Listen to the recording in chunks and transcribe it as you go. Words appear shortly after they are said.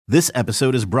This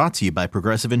episode is brought to you by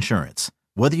Progressive Insurance.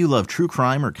 Whether you love true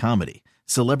crime or comedy,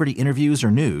 celebrity interviews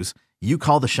or news, you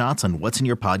call the shots on what's in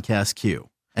your podcast queue.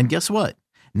 And guess what?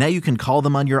 Now you can call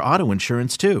them on your auto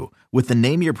insurance too with the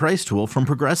Name Your Price tool from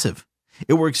Progressive.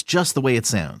 It works just the way it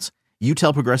sounds. You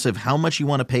tell Progressive how much you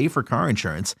want to pay for car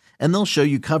insurance, and they'll show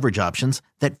you coverage options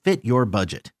that fit your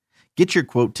budget. Get your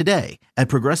quote today at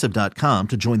Progressive.com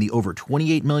to join the over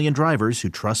 28 million drivers who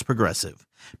trust Progressive.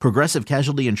 Progressive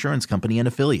Casualty Insurance Company and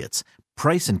Affiliates.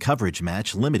 Price and coverage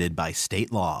match limited by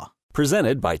state law.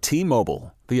 Presented by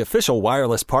T-Mobile, the official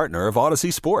wireless partner of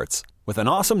Odyssey Sports. With an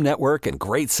awesome network and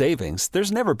great savings,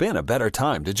 there's never been a better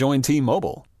time to join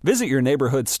T-Mobile. Visit your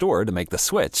neighborhood store to make the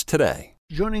switch today.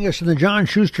 Joining us in the John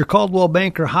Schuster Coldwell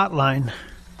Banker Hotline,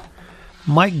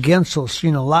 Mike Guentzel's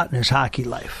seen a lot in his hockey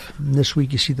life. And this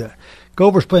week you see the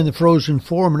Gophers playing the Frozen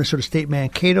Four, Minnesota State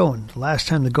Mankato, and the last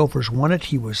time the Gophers won it,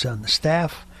 he was on the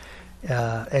staff.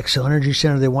 Xcel Energy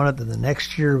Center, they won it the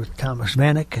next year with Thomas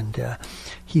Vanek, and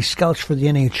he scouts for the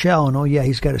NHL. And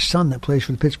he's got a son that plays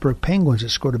for the Pittsburgh Penguins that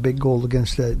scored a big goal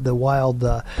against the Wild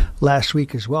last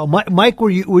week as well. Mike, were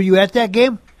you at that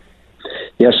game?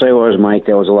 Yes, I was, Mike.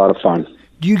 That was a lot of fun.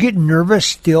 Do you get nervous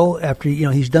still after,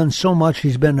 he's done so much,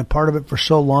 he's been a part of it for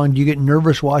so long? Do you get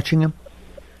nervous watching him?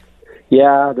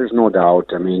 Yeah, there's no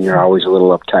doubt. I mean, you're always a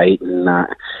little uptight and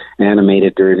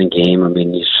animated during the game. I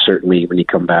mean, you certainly, when you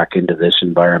come back into this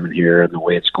environment here and the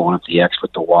way it's going at the X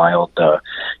with the Wild,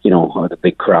 the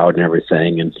big crowd and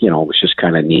everything, and, it was just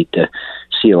kind of neat to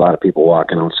see a lot of people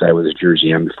walking outside with his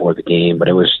jersey on before the game. But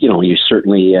it was, you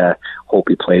certainly hope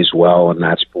he plays well, and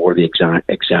that's where the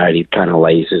anxiety kind of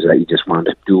lays, is that you just want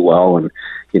to do well. And,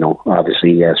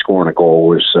 obviously scoring a goal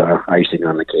was icing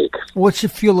on the cake. What's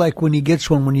it feel like when he gets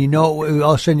one, when all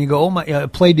of a sudden you go, oh my,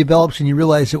 play develops and you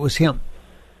realize it was him?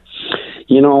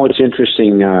 It's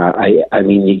interesting.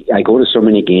 I go to so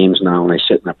many games now, and I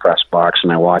sit in the press box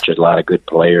and I watch a lot of good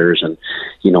players, and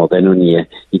then when you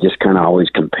just kind of always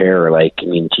compare, I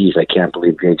can't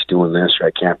believe Jake's doing this, or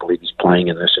I can't believe he's playing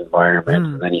in this environment,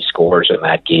 and then he scores in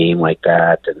that game like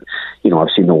that. And I've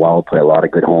seen the Wild play a lot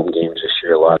of good home games this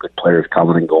year, a lot of good players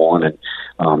coming and going,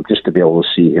 and just to be able to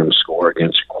see him score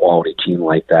against a quality team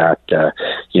like that,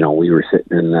 we were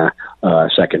sitting in the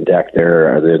second deck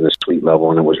there in the suite level,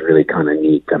 and it was really kind of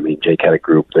neat. I mean, Jake had a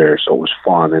group there, so it was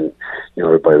fun, and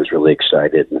everybody was really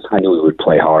excited. And I knew he would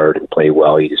play hard and play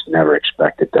well. He just never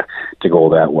expected to go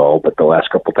that well. But the last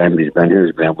couple of times he's been here,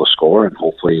 he's been able to score, and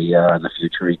hopefully in the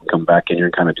future he can come back in here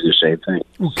and kind of do the same thing.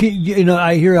 Okay,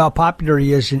 I hear how popular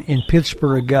he is in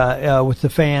Pittsburgh with the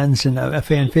fans, and a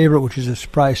fan favorite, which is a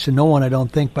surprise to no one, I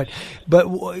don't think. But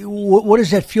what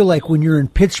does that feel like when you're in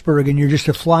Pittsburgh and you're just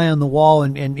a fly on the wall,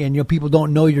 and people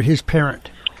don't know you're his parent?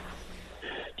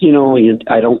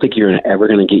 I don't think you're ever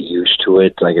going to get used to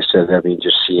it. Like I said,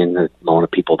 just seeing the amount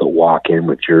of people that walk in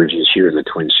with jerseys here in the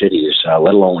Twin Cities,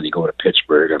 let alone when you go to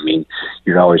Pittsburgh.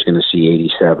 You're always going to see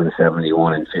 87,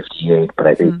 71, and 58. But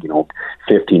I think,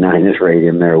 59 is right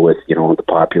in there with, the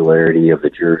popularity of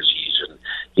the jerseys. And,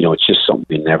 it's just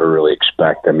something you never really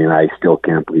expect. I still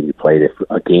can't believe he played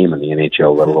a game in the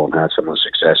NHL, let alone had some of the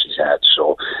success he's had.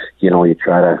 So, you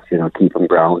try to, keep him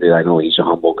grounded. I know he's a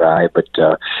humble guy, but,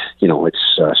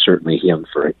 it's certainly him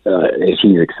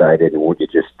he's excited, and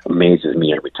it just amazes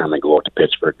me every time I go out to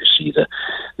Pittsburgh to see the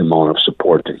amount of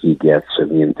support that he gets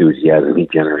and the enthusiasm he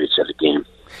generates at a game.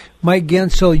 Mike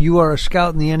Guentzel, you are a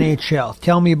scout in the NHL.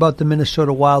 Tell me about the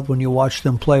Minnesota Wild when you watch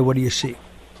them play. What do you see?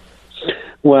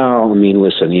 Well,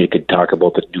 listen, you could talk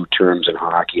about the new terms in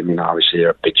hockey. Obviously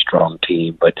they're a big, strong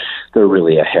team, but they're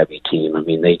really a heavy team.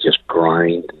 They just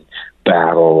grind and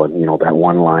battle, and, that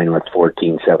one line with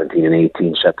 14, 17, and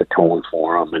 18 set the tone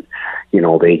for them. And,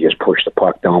 they just push the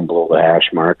puck down below the hash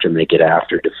marks, and they get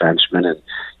after defensemen, and,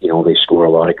 they score a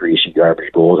lot of greasy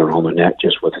garbage goals around the net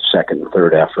just with the second and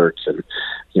third efforts. And,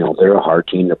 they're a hard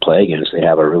team to play against. They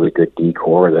have a really good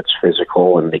D-core that's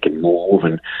physical, and they can move,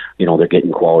 and, they're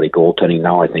getting quality goaltending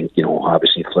now. I think,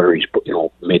 obviously Fleury's,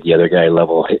 made the other guy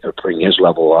bring his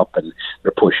level up, and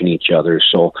they're pushing each other.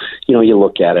 So, you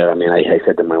look at it, I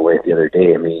said to my wife the other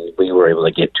day, we were able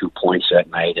to get 2 points that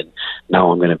night, and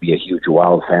now I'm going to be a huge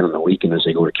Wild fan on the weekend as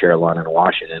they go to Carolina and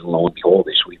Washington, and lo and behold,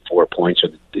 they sweep 4 points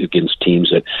against teams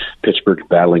that Pittsburgh's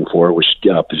battling for with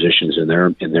positions in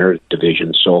their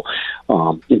division. So,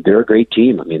 they're a great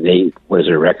team. What is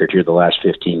their record here the last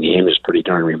 15 games is pretty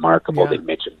darn remarkable. Yeah. They've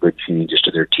made some good changes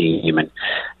to their team, and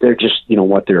they're just,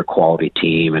 they're a quality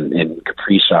team, and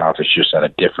Kaprizov is just at a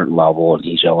different level, and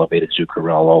he's elevated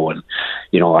Zuccarello, and,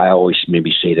 I always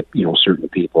maybe say to, certain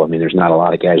people, I mean, there's not a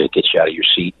lot of guys that get you out of your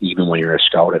seat, even when you're a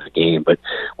scout at a game. But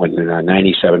when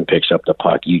 97 picks up the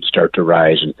puck, you'd start to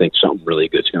rise and think something really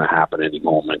good's going to happen any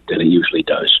moment, and it usually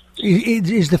does.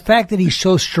 Is the fact that he's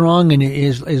so strong in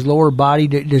his lower body,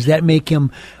 does that make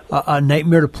him a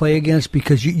nightmare to play against?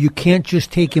 Because you can't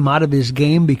just take him out of his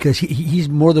game because he's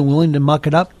more than willing to muck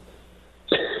it up?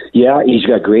 Yeah, he's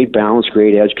got great balance,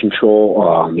 great edge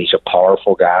control. He's a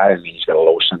powerful guy. I mean, he's got a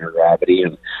low center of gravity.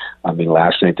 And, I mean,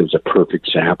 last night there was a perfect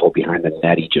example behind the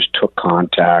net. He just took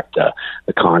contact.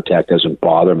 The contact doesn't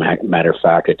bother him. Matter of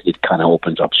fact, it kind of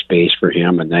opens up space for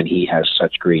him. And then he has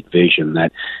such great vision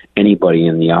that anybody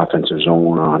in the offensive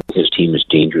zone on his team is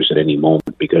dangerous at any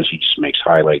moment because he just makes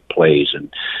highlight plays. And,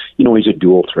 he's a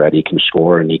dual threat. He can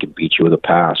score and he can beat you with a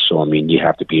pass. So, I mean, you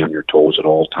have to be on your toes at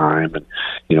all time. And,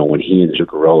 when he and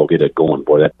Zuccarello get it going,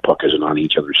 boy, that puck isn't on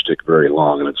each other's stick very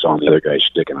long, and it's on the other guy's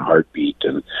stick in a heartbeat,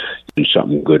 and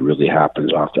something good really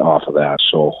happens off of that.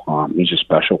 So he's a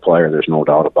special player. There's no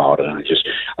doubt about it. And just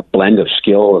a blend of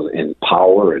skill and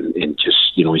power, and just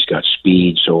he's got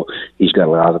speed. So he's got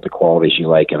a lot of the qualities you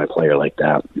like in a player like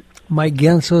that. Mike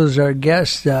Guentzel is our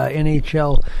guest,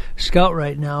 NHL scout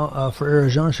right now for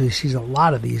Arizona, so he sees a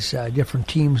lot of these different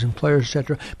teams and players,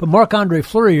 etc. But Marc-Andre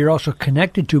Fleury you're also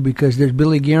connected to because there's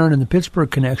Billy Guerin and the Pittsburgh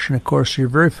connection, of course, so you're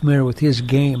very familiar with his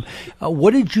game.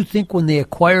 What did you think when they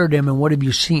acquired him, and what have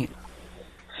you seen?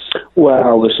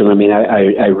 Well, listen, I mean,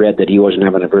 I read that he wasn't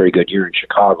having a very good year in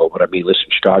Chicago, but I mean, listen,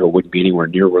 Chicago wouldn't be anywhere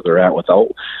near where they're at without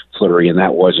Fleury, and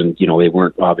that wasn't, they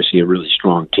weren't obviously a really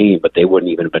strong team, but they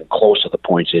wouldn't even have been close to the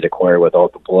points they'd acquire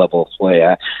without the level of play.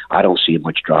 I don't see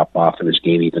much drop-off in his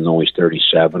game, even though he's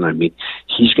 37. I mean,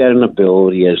 he's got an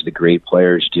ability, as the great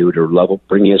players do, to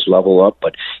bring his level up,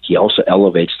 but he also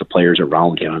elevates the players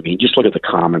around him. I mean, just look at the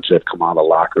comments that have come out of the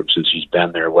locker room since he's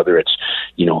been there, whether it's,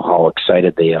 how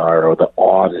excited they are or the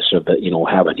awness of the,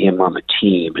 having him on the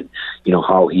team, and,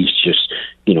 how he's just,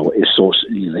 is so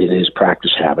in his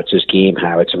practice habits, his game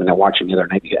habits. I mean, I watched him the other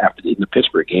night in the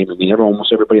Pittsburgh game. I mean,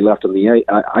 almost everybody left on the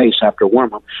ice after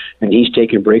warm-up, and he's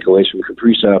taking breakaways from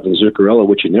Kaprizov and Zuccarello,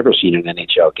 which you never seen in an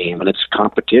NHL game, and it's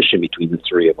competition between the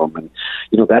three of them. And,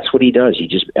 that's what he does. He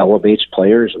just elevates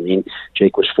players. I mean,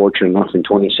 Jake was fortunate enough in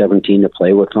 2017 to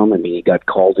play with them. I mean, he got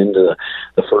called into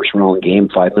the first-round game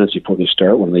 5 minutes before the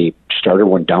start when the starter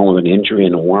went down with an injury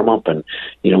in the warm-up, and,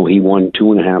 he won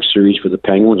 2.5 series for the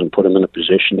Penguins and put him in a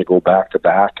position to go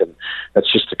back-to-back, and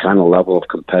that's just the kind of level of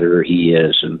competitor he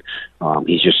is, and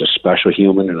he's just a special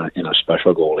human and a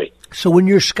special goalie. So when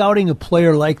you're scouting a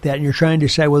player like that and you're trying to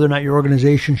decide whether or not your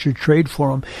organization should trade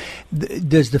for him,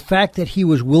 does the fact that he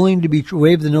was willing to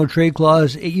waive the no-trade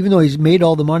clause, even though he's made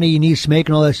all the money he needs to make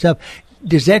and all that stuff,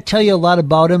 does that tell you a lot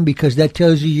about him? Because that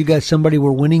tells you got somebody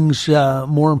where winning's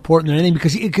more important than anything,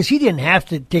 because he didn't have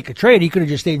to take a trade. He could have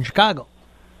just stayed in Chicago.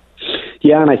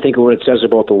 Yeah, and I think what it says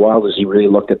about the Wild is he really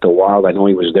looked at the Wild. I know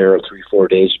he was there 3-4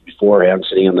 days beforehand,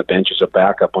 sitting on the bench as a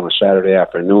backup on a Saturday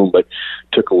afternoon, but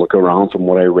took a look around from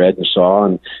what I read and saw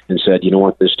and said,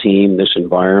 this team, this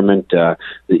environment,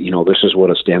 this is what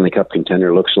a Stanley Cup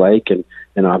contender looks like, and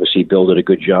obviously Bill did a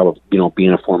good job of,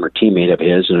 being a former teammate of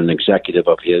his and an executive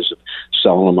of his, of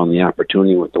selling him on the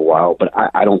opportunity with the Wild. But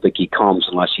I don't think he comes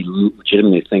unless he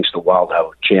legitimately thinks the Wild have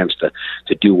a chance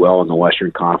to do well in the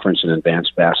Western Conference and advance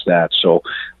past that. So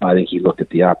I think he looked at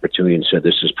the opportunity and said,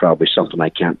 this is probably something I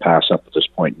can't pass up at this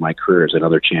point in my career, as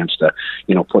another chance to,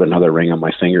 put another ring on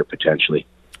my finger potentially.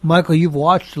 Michael, you've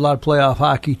watched a lot of playoff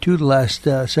hockey, too, the last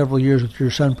several years with your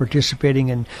son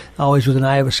participating, and always with an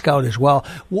eye of a scout as well.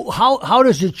 How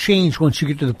does it change once you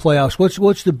get to the playoffs?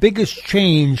 What's the biggest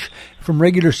change from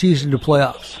regular season to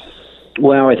playoffs?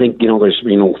 Well, I think, there's,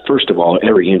 first of all,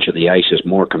 every inch of the ice is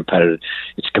more competitive.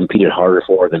 It's competed harder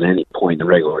for than any point in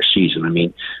the regular season. I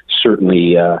mean,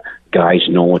 certainly guys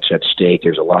know what's at stake.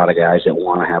 There's a lot of guys that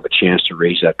want to have a chance to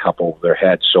raise that cup over their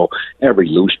heads. So every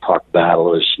loose puck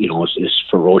battle is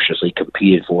ferociously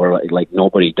competed for like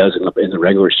nobody does in the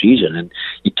regular season. And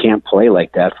you can't play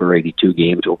like that for 82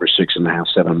 games over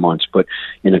 6.5, 7 months. But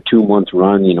in a 2-month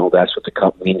run, that's what the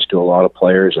cup means to a lot of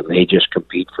players, and they just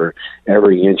compete for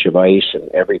every inch of ice and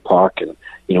every puck and,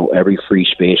 every free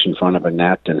space in front of a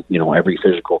net and, every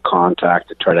physical contact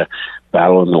to try to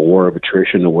battle in the war of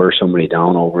attrition to wear somebody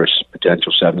down over a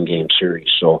potential 7-game series.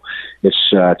 So it's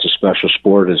a special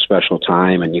sport at a special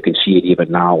time, and you can see it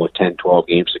even now with 10, 12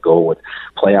 games to go with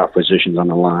playoff positions on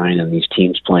the line and these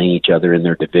teams playing each other in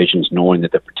their divisions, knowing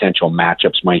that the potential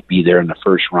matchups might be there in the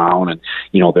first round, and,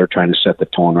 they're trying to set the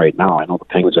tone right now. I know the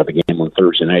Penguins have a game on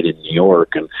Thursday night in New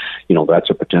York, and, that's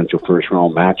a potential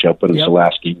first-round matchup, but it's the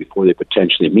last game before they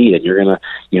potentially eventually meet. And you're going to,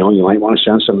 you might want to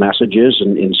send some messages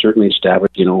and certainly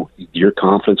establish, your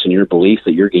confidence and your belief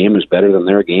that your game is better than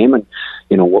their game. And,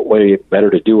 what way better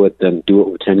to do it than do it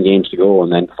with 10 games to go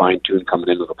and then fine-tune coming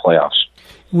into the playoffs.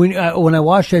 When I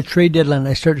watch that trade deadline,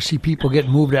 I start to see people get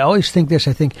moved. I always think this.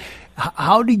 I think,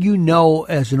 how do you know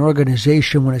as an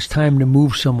organization when it's time to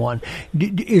move someone?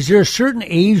 Is there a certain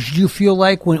age, do you feel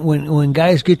like, when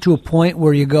guys get to a point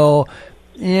where you go,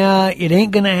 yeah, it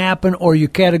ain't going to happen, or you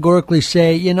categorically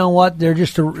say, you know what, they're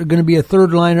just going to be a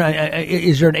third liner?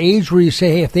 Is there an age where you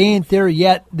say, hey, if they ain't there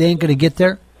yet, they ain't going to get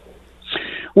there?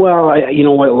 Well, you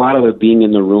know what, a lot of it being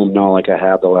in the room now, like I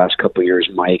have the last couple of years,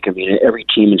 Mike, I mean, every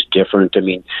team is different. I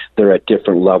mean, they're at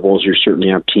different levels. You certainly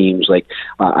have teams like,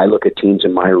 I look at teams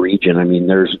in my region. I mean,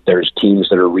 there's teams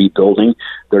that are rebuilding.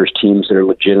 There's teams that are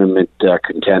legitimate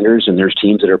contenders, and there's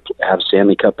teams that have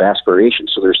Stanley Cup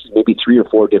aspirations. So there's maybe 3 or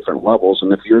 4 different levels.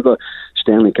 And if you're the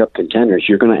Stanley Cup contenders,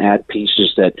 you're going to add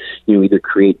pieces that, either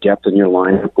create depth in your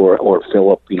lineup or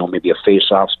fill up, maybe a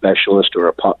face-off specialist or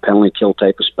a penalty kill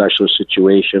type of specialist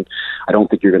situation. I don't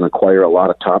think you're going to acquire a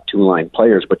lot of top 2-line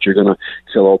players, but you're going to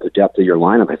fill out the depth of your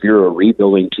lineup. If you're a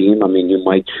rebuilding team, I mean, you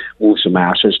might move some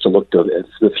assets to look to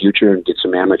the future and get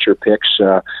some amateur picks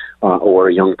or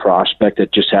a young prospect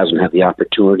that just hasn't had the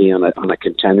opportunity on a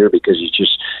contender because he's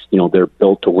just, they're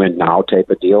built to win now type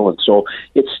of deal. And so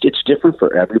it's different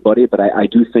for everybody, but I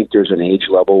do think there's an age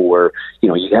level where,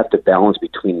 you have to balance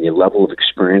between the level of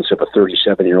experience of a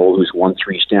 37-year-old who's won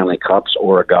 3 Stanley Cups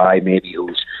or a guy maybe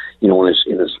who's,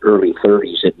 in his early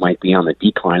 30s, it might be on the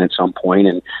decline at some point,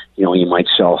 and, you might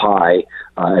sell high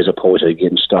as opposed to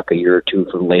getting stuck a year or two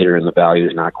from later and the value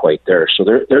is not quite there. So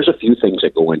there's a few things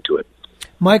that go into it.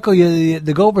 Michael,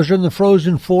 the Gophers are in the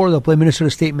Frozen Four. They'll play Minnesota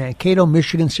State, Mankato,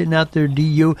 Michigan sitting out there,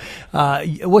 DU.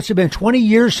 What's it been, 20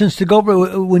 years since the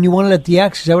Gophers, when you won it at the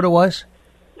X? Is that what it was?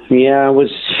 Yeah, it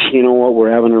was. You know what?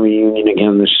 We're having a reunion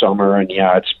again this summer, and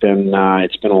yeah, it's been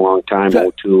a long time.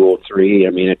 02, 03. I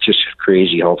mean, it's just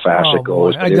crazy how fast it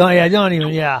goes. I don't even.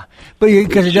 Yeah, but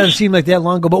because it doesn't seem like that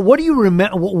long ago. But what do you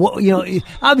remember?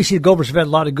 Obviously the Gophers have had a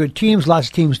lot of good teams. Lots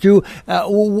of teams do.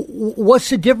 What's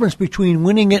the difference between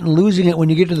winning it and losing it when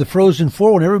you get to the Frozen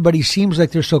Four when everybody seems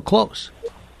like they're so close?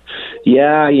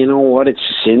 Yeah, you know what? It's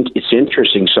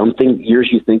interesting. Some years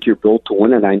you think you're built to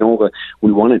win it. I know that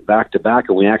we won it back to back,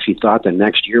 and we actually thought the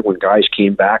next year when guys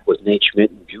came back with Nate Schmidt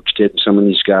and Bukestad and some of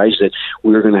these guys that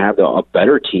we were going to have a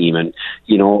better team, and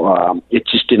it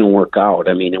just didn't work out.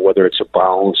 I mean, whether it's a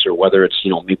balance or whether it's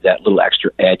maybe that little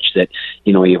extra edge that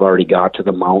you've already got to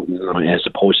the mountain as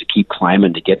opposed to keep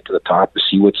climbing to get to the top to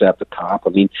see what's at the top. I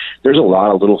mean, there's a lot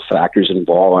of little factors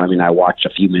involved. I mean, I watched a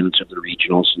few minutes of the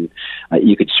regionals, and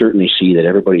you could certainly see that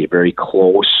everybody is very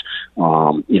close.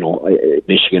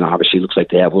 Michigan obviously looks like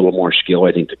they have a little more skill.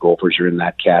 I think the Gophers are in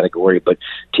that category, but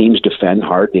teams defend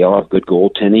hard. They all have good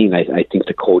goaltending. I think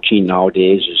the coaching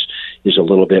nowadays is a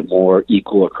little bit more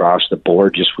equal across the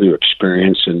board, just through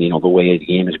experience and the way the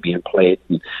game is being played,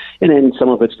 and then some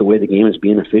of it's the way the game is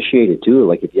being officiated too.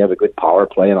 Like if you have a good power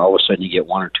play and all of a sudden you get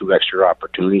 1 or 2 extra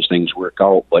opportunities, things work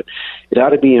out. But it ought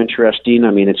to be interesting.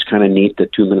 I mean, it's kind of neat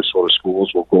that 2 Minnesota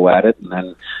schools will go at it, and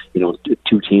then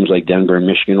 2 teams like Denver and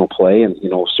Michigan will play, and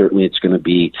certainly it's going to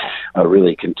be a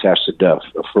really contested a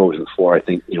Frozen Four. I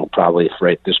think probably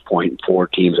right at this point 4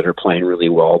 teams that are playing really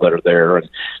well that are there, and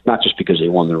not just because they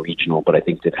won the regional, but I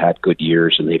think they've had good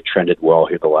years and they've trended well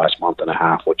here the last month and a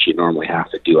half, which you normally have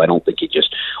to do. I don't think you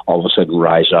just all of a sudden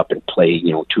rise up and play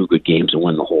 2 good games and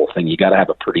win the whole thing. You got to have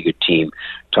a pretty good team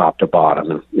top to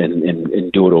bottom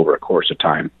and do it over a course of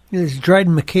time.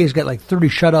 Dryden McKay's got like 30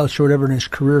 shutouts or whatever in his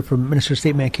career from Minnesota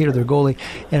State Mankato, their goalie.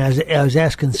 And I was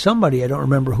asking somebody, I don't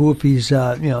remember who, if he's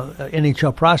an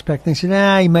NHL prospect. And they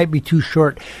said, he might be too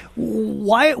short.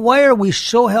 Why are we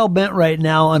so hell bent right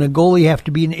now on a goalie have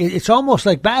to be? It's almost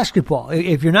like basketball.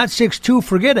 If you're not 6'2",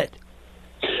 forget it.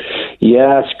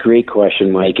 Yeah, it's a great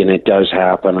question, Mike, and it does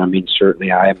happen. I mean,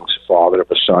 certainly I am a father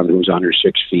of a son who's under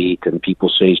 6 feet, and people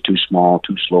say he's too small,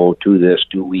 too slow, too this,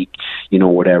 too weak,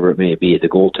 whatever it may be. The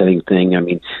goaltending thing, I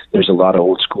mean, there's a lot of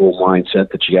old school mindset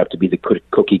that you have to be the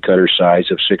cookie cutter size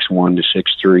of 6'1"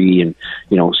 to 6'3",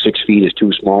 and 6 feet is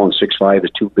too small and 6'5"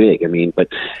 is too big. I mean, but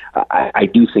I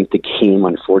do think the game,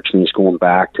 unfortunately, is going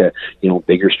back to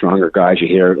bigger, stronger guys. You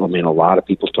hear, I mean, a lot of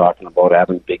people talking about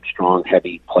having big, strong,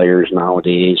 heavy players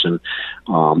nowadays, and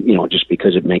just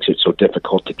because it makes it so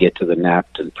difficult to get to the net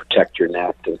and protect your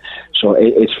net. And so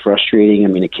it's frustrating. I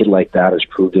mean, a kid like that has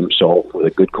proved himself with a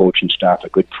good coaching staff, a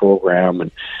good program,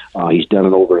 and he's done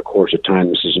it over a course of time.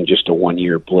 This isn't just a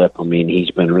 1-year blip. I mean,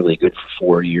 he's been really good for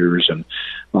 4 years, and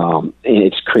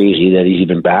it's crazy that he's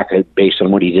even back based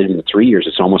on what he did in the 3 years.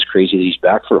 It's almost crazy that he's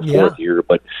back for a 4th year,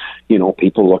 but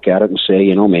people look at it and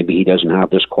say, maybe he doesn't have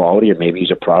this quality, or maybe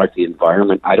he's a product of the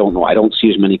environment. I don't know. I don't see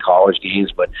as many college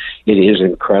games, but it is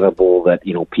incredible that,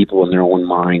 people in their own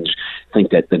minds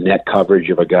think that the net coverage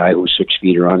of a guy who's 6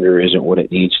 feet or under isn't what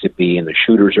it needs to be, and the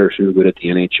shooters are so good at the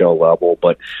NHL level.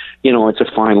 But, it's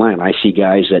a fine line. I see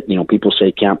guys that, people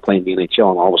say can't play in the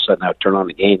NHL, and all of a sudden I turn on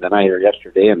the game tonight or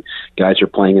yesterday, and guys are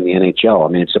playing in the NHL.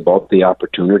 I mean, it's about the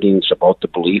opportunity, and it's about the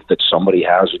belief that somebody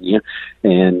has in you.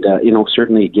 And,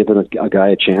 certainly giving a guy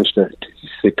a chance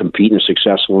to compete in a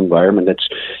successful environment that's,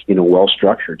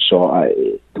 well-structured. So,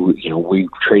 we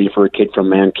traded for a kid from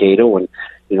Mankato, and,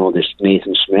 this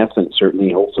Nathan Smith, and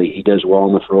certainly, hopefully, he does well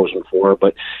in the Frozen Four.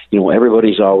 But,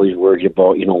 everybody's always worried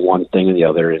about, one thing or the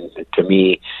other. And to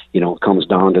me, it comes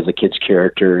down to the kid's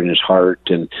character and his heart,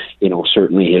 and,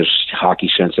 certainly his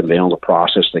hockey sense and being able to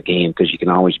process the game, because you can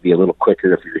always be a little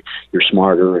quicker if you're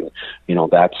smarter. And,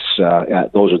 that's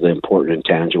those are the important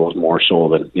intangibles more so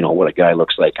than, what a guy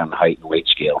looks like on the height and weight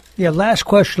scale. Yeah, last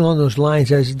question along those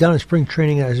lines. I was down at spring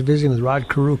training, and I was visiting with Rod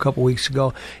Carew a couple weeks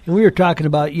ago, and we were talking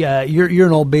about, you're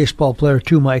an old baseball player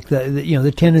too, Mike.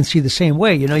 The tendency the same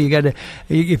way. You got to,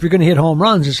 if you're going to hit home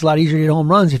runs, it's a lot easier to hit home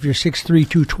runs if you're 6'3",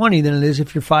 220 than it is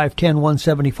if you're 5'10",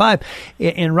 175.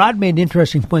 And Rod made an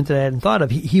interesting point that I hadn't thought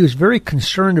of. He was very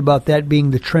concerned about that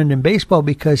being the trend in baseball,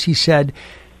 because he said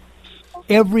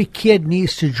every kid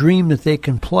needs to dream that they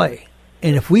can play.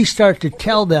 And if we start to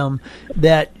tell them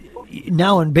that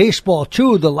now in baseball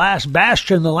too, the last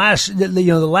bastion, the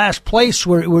last place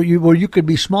where you could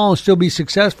be small and still be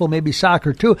successful, maybe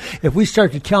soccer too. If we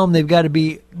start to tell them they've got to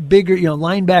be bigger,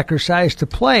 linebacker size to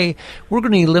play, we're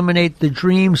going to eliminate the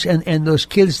dreams and those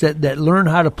kids that learn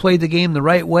how to play the game the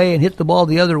right way and hit the ball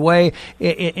the other way.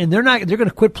 And they're going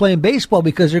to quit playing baseball,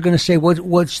 because they're going to say,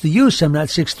 what's the use? I'm not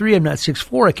 6'3", I'm not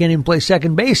 6'4", I can't even play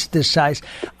second base at this size.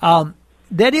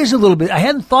 That is a little bit, I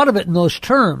hadn't thought of it in those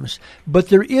terms, but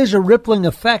there is a rippling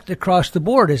effect across the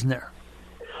board, isn't there?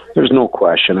 There's no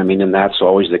question. I mean, and that's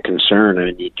always the concern. I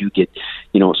mean, you do get,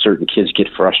 certain kids get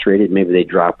frustrated. Maybe they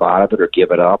drop out of it or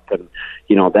give it up. And,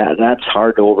 that's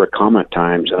hard to overcome at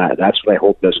times. And that's what I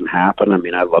hope doesn't happen. I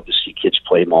mean, I love to see kids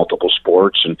play multiple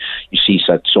sports. And you see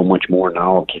so much more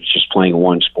now, kids just playing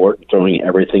one sport and throwing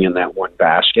everything in that one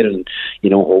basket. And,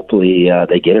 hopefully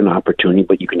they get an opportunity.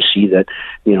 But you can see that,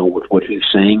 with what he's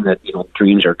saying, that,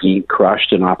 dreams are being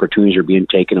crushed and opportunities are being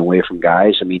taken away from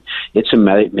guys. I mean, it's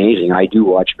amazing. I do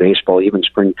watch baseball, even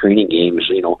spring training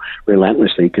games,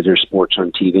 relentlessly, because there's sports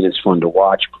on TV and it's fun to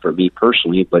watch for me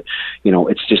personally. But,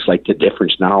 it's just like the difference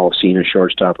now of seeing a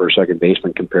shortstop or a second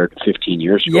baseman compared to 15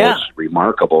 years ago. Yeah. It's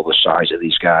remarkable, the size of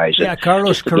these guys. Yeah,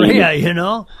 Carlos Correa,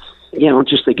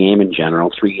 just the game in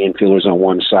general, 3 infielders on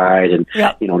one side, and,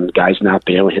 guys not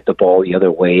being able to hit the ball the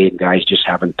other way, and guys just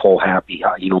having pull-happy,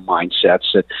 mindsets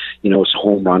that, it's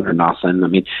home run or nothing. I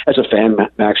mean, as a fan,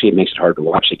 actually, it makes it hard to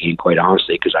watch the game, quite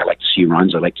honestly, because I like to see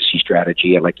runs, I like to see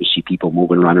strategy, I like to see people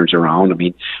moving runners around. I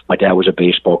mean, my dad was a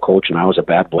baseball coach, and I was a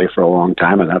bat boy for a long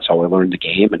time, and that's how I learned the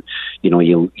game. And,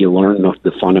 you learn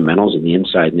the fundamentals and the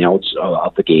inside and the outs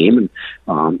of the game.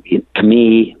 And to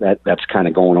me, that's kind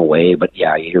of going away. But,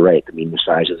 yeah, you're right. I mean, the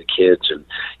size of the kids and,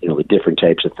 the different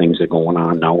types of things that are going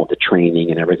on now with the training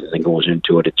and everything that goes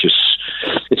into it.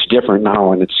 It's different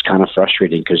now, and it's kind of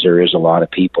frustrating because there is a lot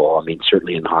of people. I mean,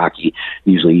 certainly in hockey,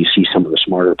 usually you see some of the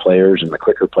smarter players and the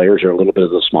quicker players are a little bit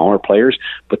of the smaller players,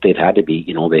 but they've had to be,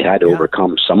 they had to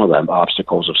overcome some of them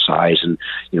obstacles of size and,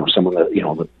 some of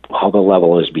the, how the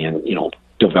level is being,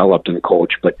 developed and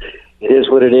coached. But it is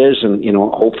what it is, and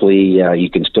hopefully you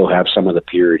can still have some of the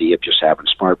purity of just having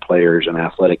smart players and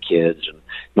athletic kids, and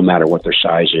no matter what their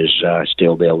size is,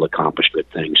 still be able to accomplish good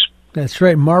things. That's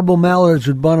right. Marble Mallards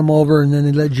would bunt him over, and then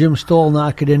they let Jim Stoll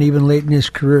knock it in even late in his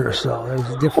career. So it was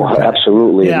a different time.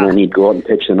 Absolutely. Yeah. And then he'd go out and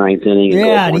pitch the ninth inning.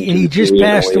 And he just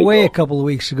passed away a couple of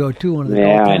weeks ago, too. One of the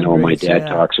I know. My dad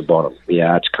talks about him.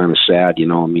 Yeah, it's kind of sad,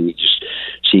 I mean, you just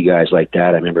see guys like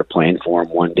that. I remember playing for him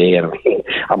one day, and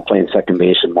I'm playing second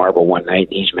base in Marble one night,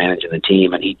 and he's managing the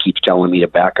team, and he keeps telling me to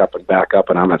back up,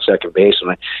 and I'm at second base,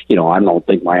 and I don't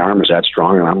think my arm is that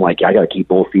strong, and I'm like, I got to keep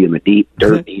both feet in the deep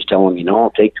dirt. And he's telling me, no,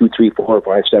 take 2, 3, 4,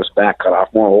 5 steps back, cut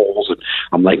off more holes, and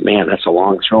I'm like, man, that's a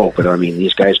long throw. But I mean,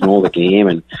 these guys know the game,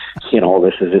 and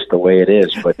this is just the way it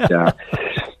is. But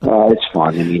it's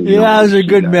fun. I mean, those are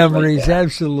good memories. Like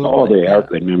absolutely. Oh, they are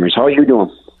good memories. How are you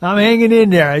doing? I'm hanging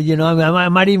in there. I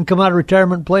might even come out of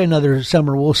retirement and play another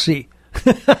summer. We'll see.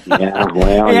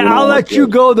 I'll let you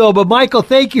go, though. But, Michael,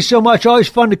 thank you so much. Always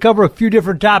fun to cover a few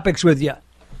different topics with you.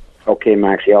 Okay,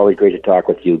 Maxie. Always great to talk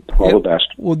with you. All the best.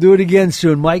 We'll do it again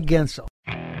soon. Mike Gensel.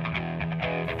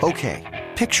 Okay,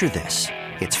 picture this.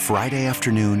 It's Friday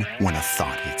afternoon when a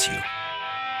thought hits you.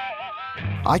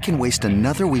 I can waste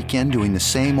another weekend doing the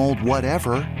same old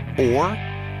whatever, or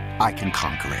I can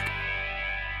conquer it.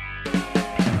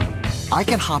 I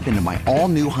can hop into my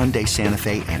all-new Hyundai Santa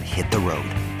Fe and hit the road.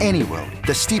 Any road.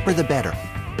 The steeper, the better.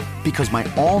 Because my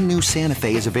all-new Santa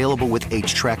Fe is available with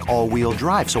H-Track all-wheel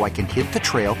drive, so I can hit the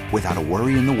trail without a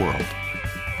worry in the world.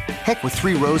 Heck, with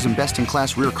 3 rows and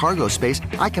best-in-class rear cargo space,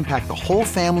 I can pack the whole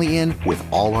family in with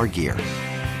all our gear.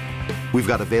 We've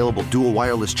got available dual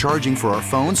wireless charging for our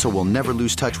phones, so we'll never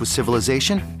lose touch with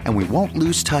civilization, and we won't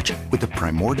lose touch with the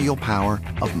primordial power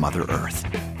of Mother Earth.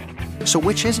 So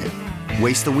which is it?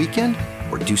 Waste the weekend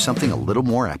or do something a little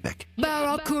more epic?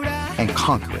 And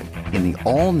conquer it in the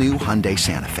all-new Hyundai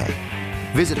Santa Fe.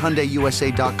 Visit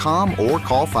HyundaiUSA.com or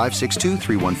call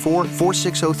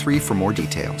 562-314-4603 for more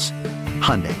details.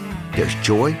 Hyundai, there's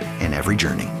joy in every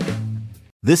journey.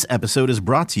 This episode is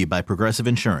brought to you by Progressive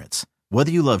Insurance.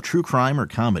 Whether you love true crime or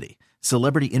comedy,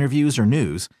 celebrity interviews or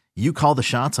news, you call the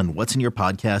shots on what's in your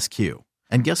podcast queue.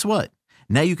 And guess what?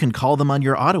 Now you can call them on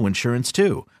your auto insurance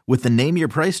too with the Name Your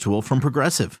Price tool from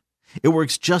Progressive. It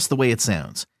works just the way it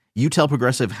sounds. You tell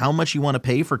Progressive how much you want to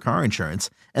pay for car insurance,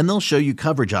 and they'll show you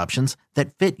coverage options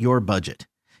that fit your budget.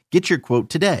 Get your quote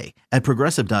today at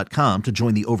Progressive.com to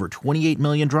join the over 28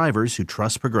 million drivers who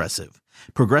trust Progressive.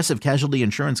 Progressive Casualty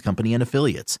Insurance Company and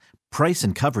Affiliates. Price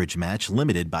and coverage match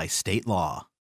limited by state law.